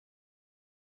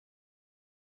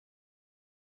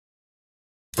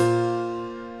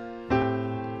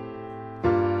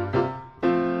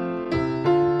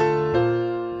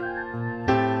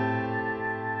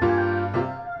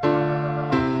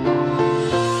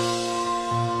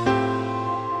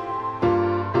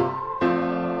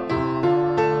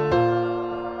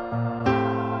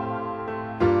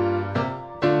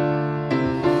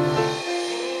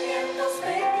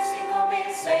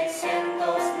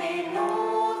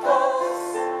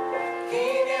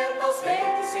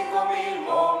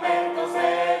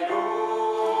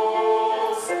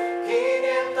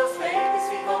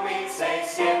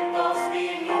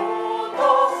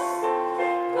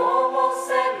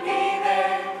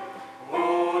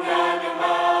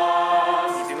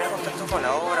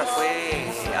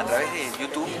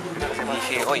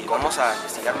oye, vamos a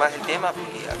investigar más el tema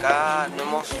porque acá no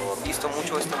hemos visto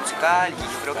mucho este musical y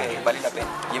yo creo que vale la pena.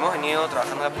 Y hemos venido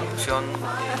trabajando en la producción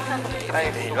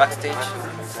desde el backstage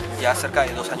ya cerca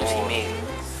de 2 años y medio,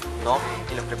 ¿no?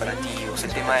 En los preparativos,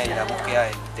 el tema de la búsqueda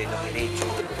de los derechos,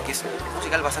 porque es un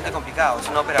musical bastante complicado, es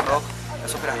una ópera rock.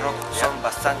 Las óperas rock son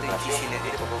bastante difíciles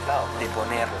de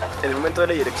poner. En el momento de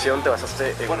la dirección te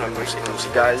basaste en el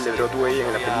musical de Broadway,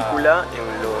 en la película,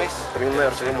 también una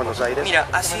versión en Buenos Aires. Mira,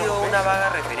 ha sido una vaga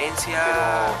referencia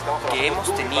que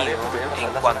hemos tenido en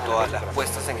cuanto a las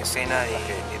puestas en escena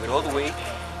de Broadway,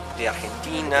 de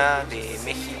Argentina, de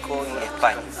México y de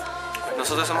España.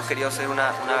 Nosotros hemos querido hacer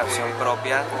una versión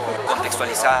propia,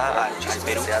 contextualizada al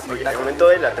Perú. En el momento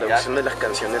de la traducción de las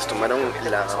canciones, ¿tomaron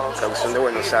la traducción de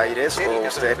Buenos Aires o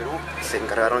ustedes se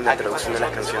encargaron de la traducción de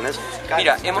las canciones?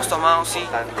 Mira, hemos tomado, sí,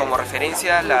 como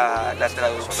referencia la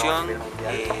traducción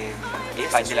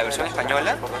de la versión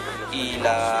española y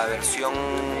la versión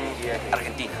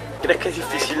argentina. ¿Crees que es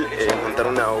difícil montar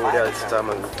una obra de esta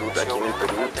magnitud aquí en el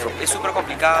Perú? Es súper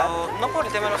complicado, no por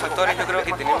el tema de los actores, yo creo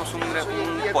que tenemos un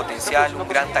potencial, un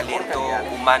gran talento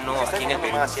humano aquí en el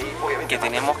Perú que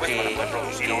tenemos que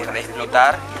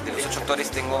reexplotar. De los 8 actores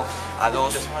tengo a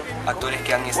 2 actores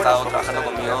que han estado trabajando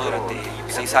conmigo durante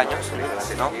 6 años,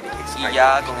 ¿no? Y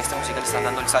ya con este musical están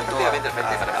dando el salto a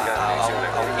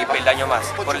un peldaño más.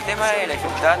 Por el tema de la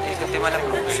dificultad, es el tema de la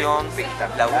producción,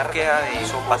 la búsqueda de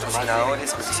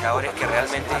patrocinadores, auspiciadores que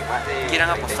realmente quieran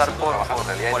apostar por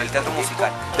el teatro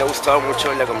musical. ¿Te ha gustado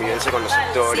mucho la convivencia con los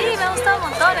actores? Sí, me ha gustado un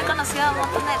montón, he conocido a un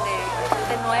montón de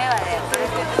gente nueva, de actores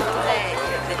con un montón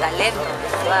de talento,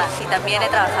 ¿verdad? Y también he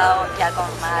trabajado ya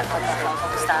con Marco, he trabajado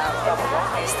con Gustavo,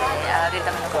 a Gabriel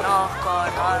también lo conozco,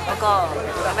 ¿no? Un poco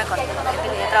irme con gente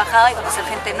que ya he trabajado y conocer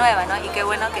gente nueva, ¿no? Y qué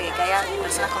bueno que haya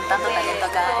personas con tanto talento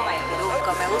acá en el Perú.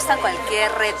 Me gusta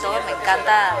cualquier reto, me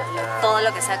encanta todo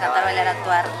lo que sea cantar, bailar,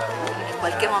 actuar, en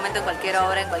cualquier momento, en cualquier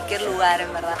obra, en cualquier lugar,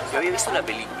 en verdad. Yo había visto la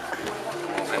película.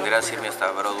 Comprenderás irme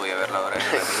hasta Broadway a verla ahora,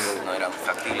 no era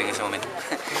factible en ese momento.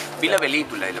 Vi la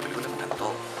película y la película me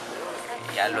encantó.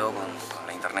 Y ya luego con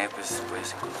la internet pues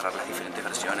puedes encontrar las diferentes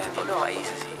versiones de todos los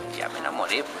países y ya me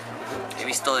enamoré. He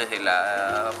visto desde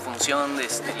la función,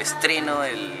 desde el estreno,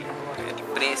 el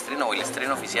preestreno o el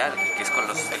estreno oficial, que es con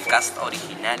el cast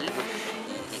original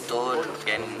y todo lo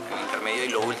que hay en el intermedio y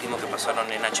lo último que pasaron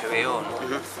en HBO,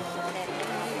 ¿no?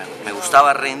 Me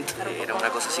gustaba Rent, era una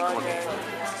cosa así como que,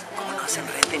 ¿cómo no hacen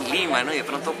Rent en Lima, no? Y de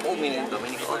pronto, pum, miren,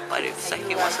 Domenico, oh, padre, ¿sabes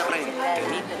qué va a hacer Rent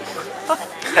en Lima?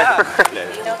 Claro.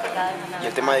 Y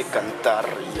el tema de cantar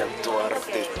y actuar,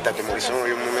 ¿te atemorizó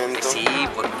en algún momento? Sí,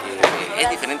 porque es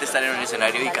diferente estar en un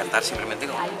escenario y cantar simplemente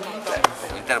como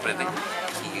intérprete.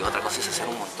 Y otra cosa es hacer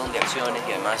un montón de acciones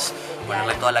y además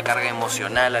ponerle toda la carga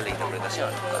emocional a la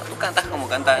interpretación. Cuando tú cantas como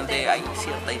cantante hay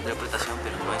cierta interpretación,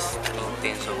 pero no es tan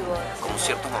intenso como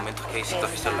ciertos momentos que hay, si tú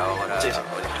has visto la obra, sí,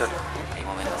 hay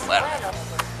momentos fuertes.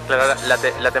 Claro,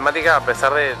 la temática, a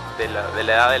pesar de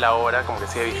la edad de la obra, como que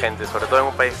sigue vigente, sobre todo en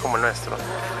un país como el nuestro.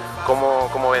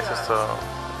 ¿Cómo ves esto?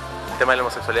 El tema de la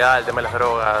homosexualidad, el tema de las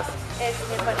drogas.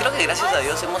 Creo que gracias a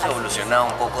Dios hemos evolucionado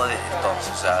un poco desde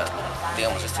entonces. O sea,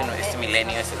 digamos, este nuevo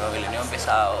milenio ha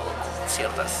empezado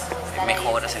ciertas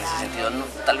mejoras en ese sentido. No,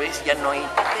 tal vez ya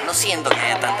no siento que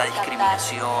haya tanta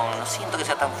discriminación, no siento que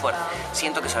sea tan fuerte.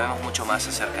 Siento que sabemos mucho más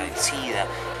acerca del SIDA.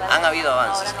 Han habido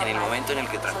avances. En el momento en el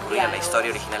que transcurría la historia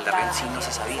original de Rent, sí no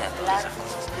se sabían todas esas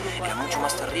cosas. Era mucho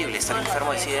más terrible. Estar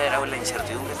enfermo de SIDA era la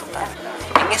incertidumbre total.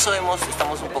 En eso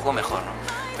estamos un poco mejor, ¿no?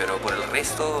 Pero por el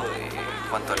resto, en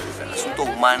cuanto al asunto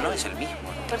humano, es el mismo,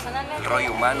 ¿no? El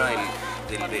rollo humano de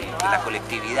la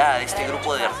colectividad, de este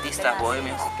grupo de artistas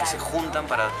bohemios que se juntan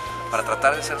para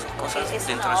tratar de hacer sus cosas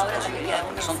dentro de sus posibilidades,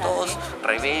 porque son todos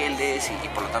rebeldes y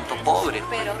por lo tanto pobres.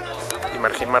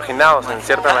 Y marginados en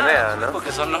cierta manera, ¿no?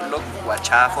 Porque son los locos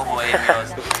guachafos, bohemios,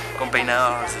 con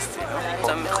peinados, ¿no? O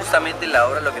sea, justamente la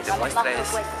obra lo que te muestra es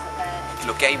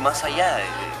lo que hay más allá de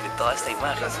toda esta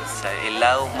imagen, o sea, el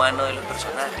lado humano de los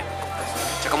personajes.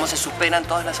 O sea, cómo se superan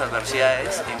todas las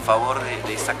adversidades en favor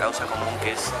de esta causa común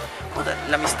que es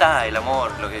la amistad, el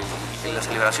amor, la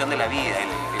celebración de la vida,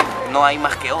 no hay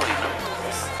más que hoy,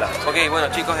 ¿no? Claro. Ok, bueno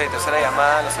chicos de Tercera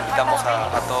Llamada, los invitamos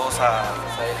a todos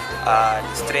al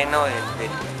estreno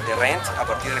de Rent a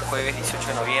partir del jueves 18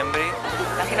 de noviembre.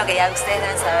 Imagino que ya ustedes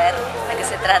deben saber de qué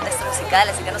se trata este musical,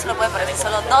 así que no se lo pueden perder,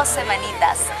 solo 2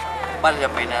 semanitas. Vale la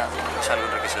pena, es algo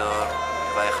enriquecedor,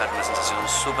 les va a dejar una sensación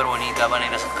súper bonita, van a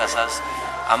ir a sus casas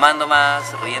amando más,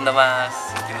 riendo más,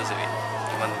 sintiéndose bien.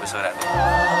 Les mando un beso grande.